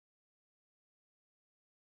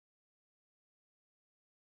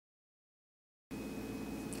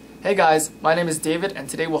Hey guys, my name is David and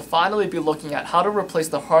today we'll finally be looking at how to replace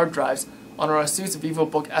the hard drives on our Asus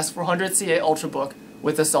VivoBook S400CA Ultrabook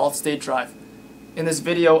with a solid state drive. In this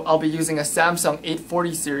video, I'll be using a Samsung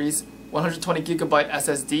 840 series 120GB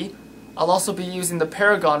SSD. I'll also be using the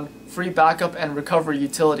Paragon free backup and recovery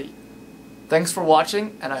utility. Thanks for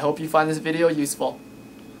watching and I hope you find this video useful.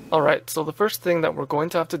 Alright, so the first thing that we're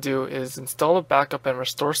going to have to do is install a backup and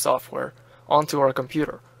restore software onto our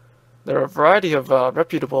computer. There are a variety of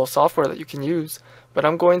reputable software that you can use, but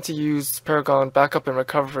I'm going to use Paragon Backup and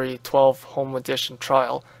Recovery 12 Home Edition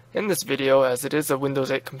Trial in this video as it is a Windows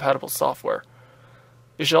 8 compatible software.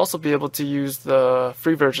 You should also be able to use the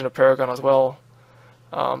free version of Paragon as well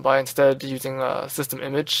by instead using a system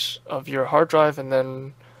image of your hard drive and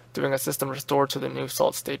then doing a system restore to the new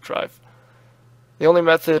solid state drive. The only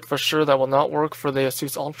method for sure that will not work for the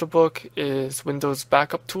Asus Ultrabook is Windows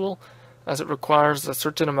Backup Tool, as it requires a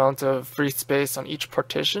certain amount of free space on each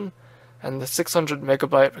partition, and the 600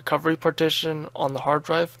 megabyte recovery partition on the hard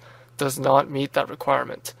drive does not meet that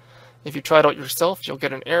requirement. If you try it out yourself, you'll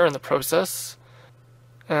get an error in the process,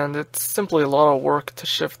 and it's simply a lot of work to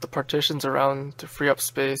shift the partitions around to free up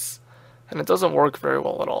space, and it doesn't work very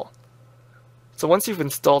well at all. So once you've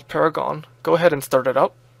installed Paragon, go ahead and start it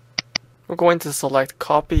up. We're going to select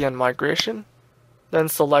Copy and Migration, then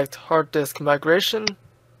select Hard Disk Migration,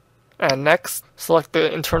 and next, select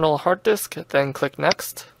the internal hard disk, then click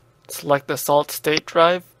Next. Select the solid state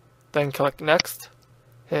drive, then click Next.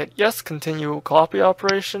 Hit Yes, continue copy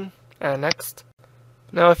operation, and Next.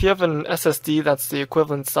 Now if you have an SSD that's the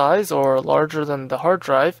equivalent size or larger than the hard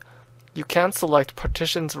drive, you can select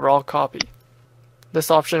Partitions Raw Copy. This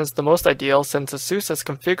option is the most ideal since Asus has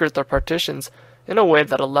configured their partitions in a way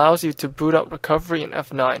that allows you to boot up recovery in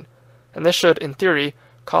F9, and this should, in theory,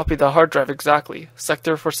 copy the hard drive exactly,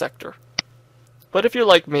 sector for sector. But if you're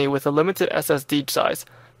like me with a limited SSD size,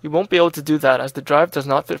 you won't be able to do that as the drive does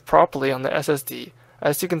not fit properly on the SSD,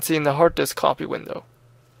 as you can see in the hard disk copy window.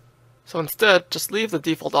 So instead, just leave the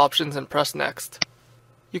default options and press Next.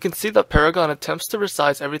 You can see that Paragon attempts to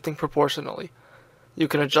resize everything proportionally. You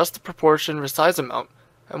can adjust the proportion resize amount,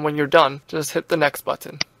 and when you're done, just hit the Next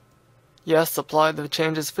button. Yes, apply the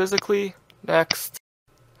changes physically, Next.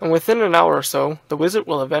 And within an hour or so, the wizard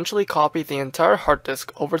will eventually copy the entire hard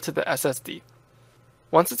disk over to the SSD.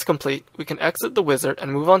 Once it's complete, we can exit the wizard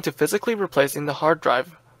and move on to physically replacing the hard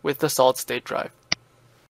drive with the solid state drive.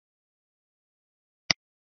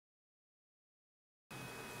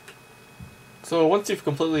 So once you've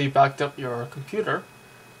completely backed up your computer,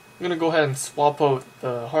 I'm going to go ahead and swap out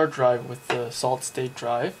the hard drive with the solid state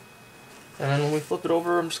drive. And when we flip it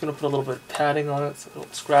over, I'm just going to put a little bit of padding on it so it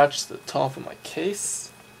won't scratch the top of my case.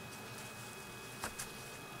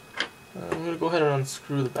 I'm going to go ahead and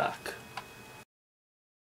unscrew the back.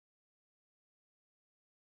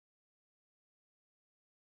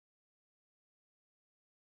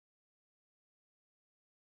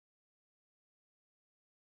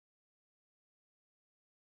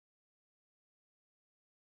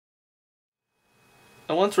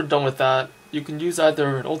 And once we're done with that, you can use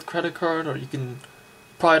either an old credit card or you can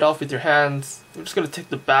pry it off with your hands. I'm just going to take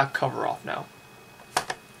the back cover off now.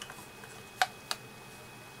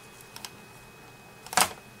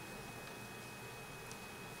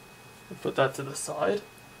 Put that to the side.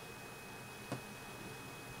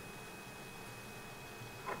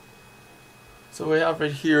 So we have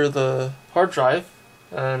right here the hard drive,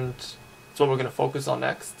 and that's what we're going to focus on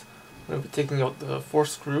next. We're going to be taking out the 4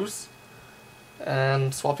 screws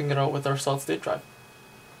and swapping it out with our solid state drive.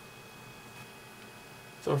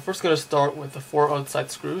 So we're first going to start with the 4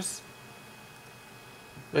 outside screws.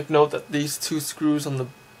 Make note that these 2 screws on the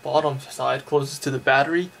bottom side closest to the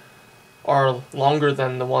battery are longer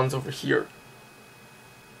than the ones over here.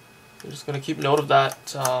 You're just going to keep note of that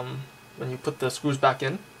when you put the screws back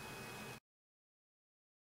in.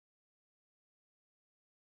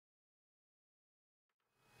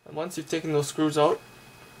 And once you've taken those screws out,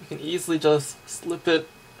 you can easily just slip it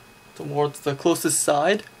towards the closest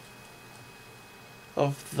side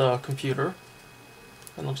of the computer,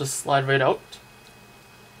 and it'll just slide right out.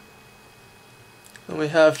 And we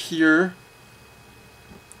have here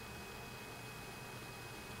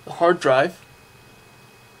the hard drive.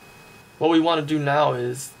 What we want to do now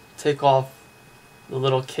is take off the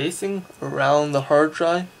little casing around the hard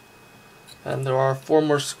drive, and there are 4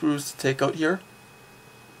 more screws to take out here.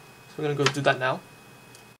 So we're going to go do that now.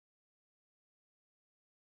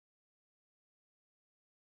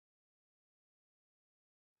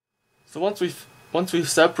 So once we've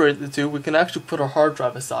separated the two, we can actually put our hard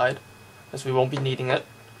drive aside, as we won't be needing it.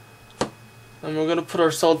 And we're going to put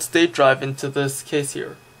our solid state drive into this case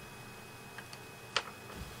here.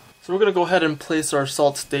 So we're going to go ahead and place our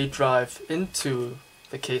solid state drive into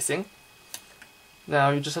the casing.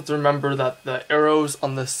 Now you just have to remember that the arrows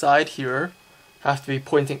on the side here have to be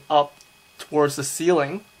pointing up towards the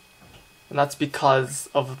ceiling, and that's because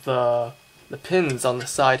of the pins on the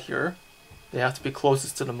side here. They have to be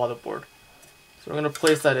closest to the motherboard. So we're going to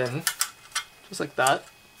place that in just like that,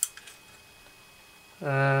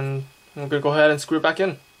 and we're going to go ahead and screw it back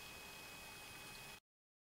in.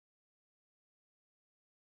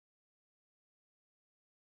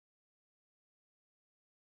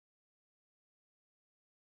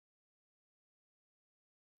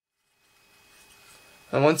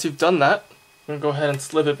 And once you've done that, we're going to go ahead and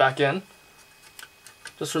slip it back in.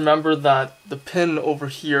 Just remember that the pin over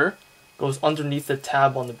here goes underneath the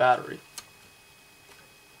tab on the battery.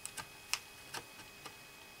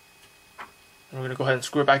 And we're going to go ahead and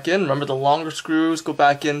screw it back in. Remember, the longer screws go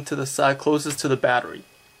back into the side closest to the battery.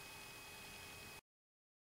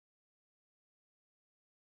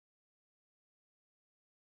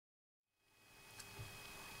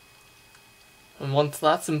 And once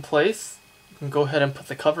that's in place, you can go ahead and put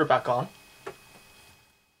the cover back on.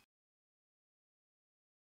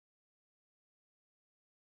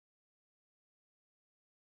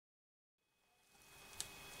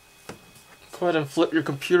 Go ahead and flip your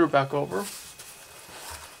computer back over.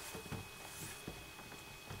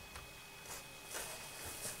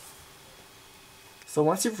 So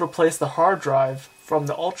once you've replaced the hard drive from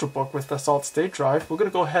the Ultrabook with the solid state drive, we're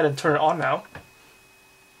going to go ahead and turn it on now.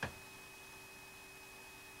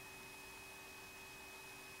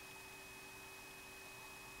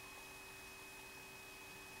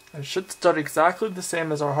 It should start exactly the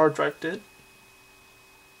same as our hard drive did.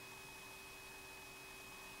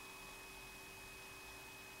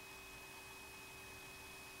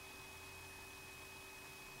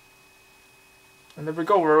 And there we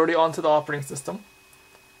go, we're already onto the operating system.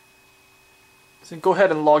 So you can go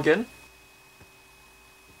ahead and log in.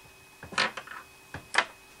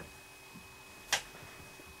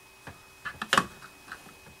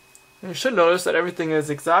 And you should notice that everything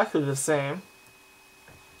is exactly the same.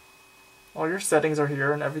 All your settings are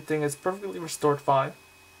here and everything is perfectly restored fine.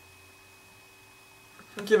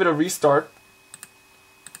 Give it a restart.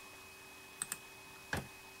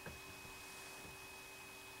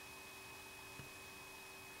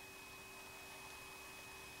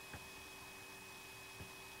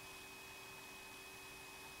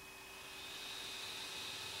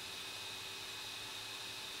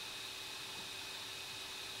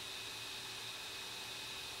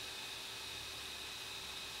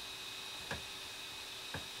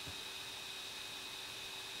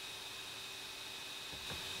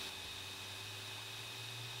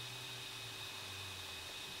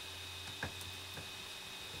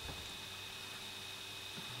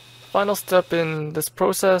 Final step in this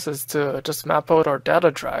process is to just map out our data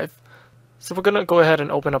drive. So we're going to go ahead and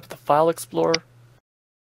open up the File Explorer.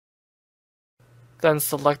 Then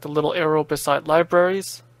select the little arrow beside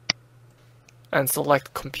Libraries. And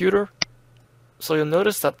select Computer. So you'll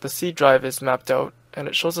notice that the C drive is mapped out and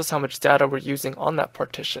it shows us how much data we're using on that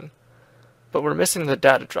partition. But we're missing the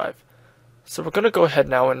data drive. So we're going to go ahead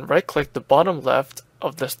now and right click the bottom left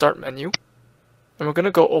of the Start menu. And we're going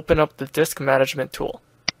to go open up the Disk Management tool.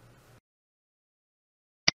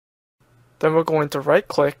 Then we're going to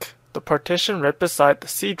right-click the partition right beside the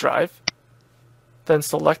C drive, then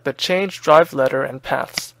select the Change Drive Letter and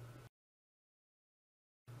Paths.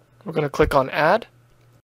 We're going to click on Add.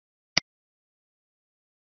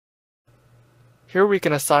 Here we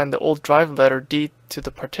can assign the old drive letter D to the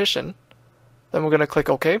partition. Then we're going to click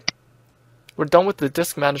OK. We're done with the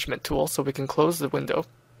Disk Management tool, so we can close the window.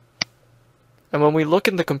 And when we look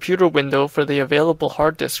in the computer window for the available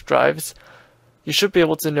hard disk drives, you should be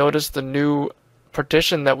able to notice the new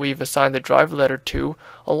partition that we've assigned the drive letter to,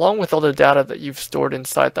 along with all the data that you've stored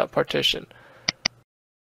inside that partition.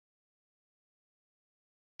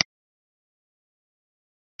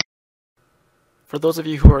 For those of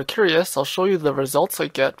you who are curious, I'll show you the results I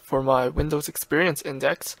get for my Windows Experience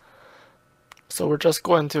Index. So we're just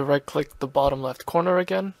going to right-click the bottom left corner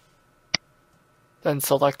again, then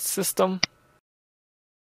select System,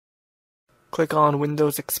 click on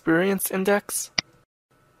Windows Experience Index,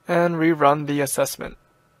 and rerun the assessment.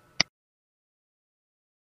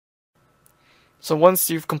 So once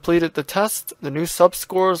you've completed the test, the new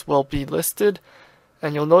subscores will be listed,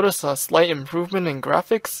 and you'll notice a slight improvement in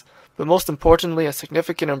graphics, but most importantly a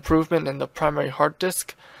significant improvement in the primary hard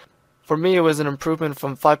disk. For me, it was an improvement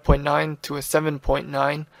from 5.9 to a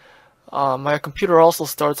 7.9. My computer also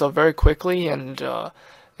starts up very quickly, and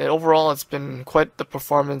overall it's been quite the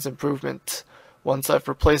performance improvement once I've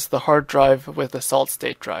replaced the hard drive with a solid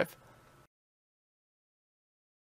state drive.